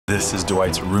This is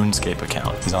Dwight's Runescape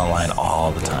account. He's online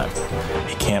all the time.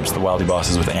 He camps the Wildy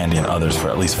Bosses with Andy and others for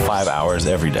at least 5 hours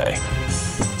every day.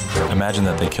 Imagine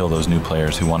that they kill those new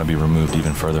players who want to be removed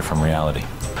even further from reality.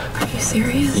 Are you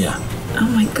serious? Yeah.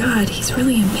 Oh my god, he's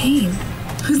really in pain.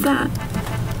 Who's that?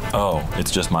 Oh,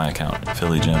 it's just my account,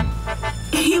 Philly Jim.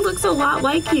 He looks a lot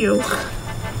like you.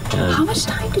 How much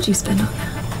time did you spend on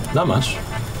that? Not much.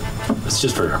 It's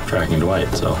just for tracking Dwight,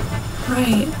 so.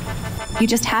 Right. You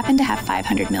just happen to have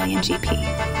 500 million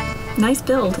GP. Nice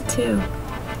build, too.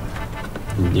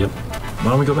 Yep. Why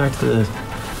don't we go back to the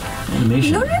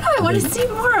animation? No, I want to see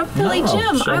more of Philly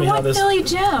Jim. I want Philly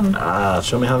Jim.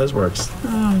 Show me how this works.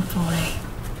 Oh, boy.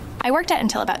 I worked at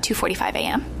until about 2:45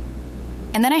 a.m.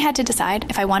 And then I had to decide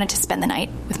if I wanted to spend the night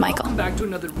with Michael,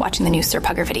 watching the new Sir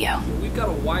Pugger video, We've got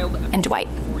a wild and Dwight,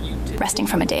 resting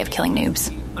from a day of killing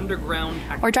noobs,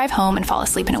 or drive home and fall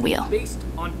asleep in a wheel.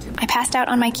 I passed out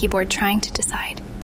on my keyboard trying to decide.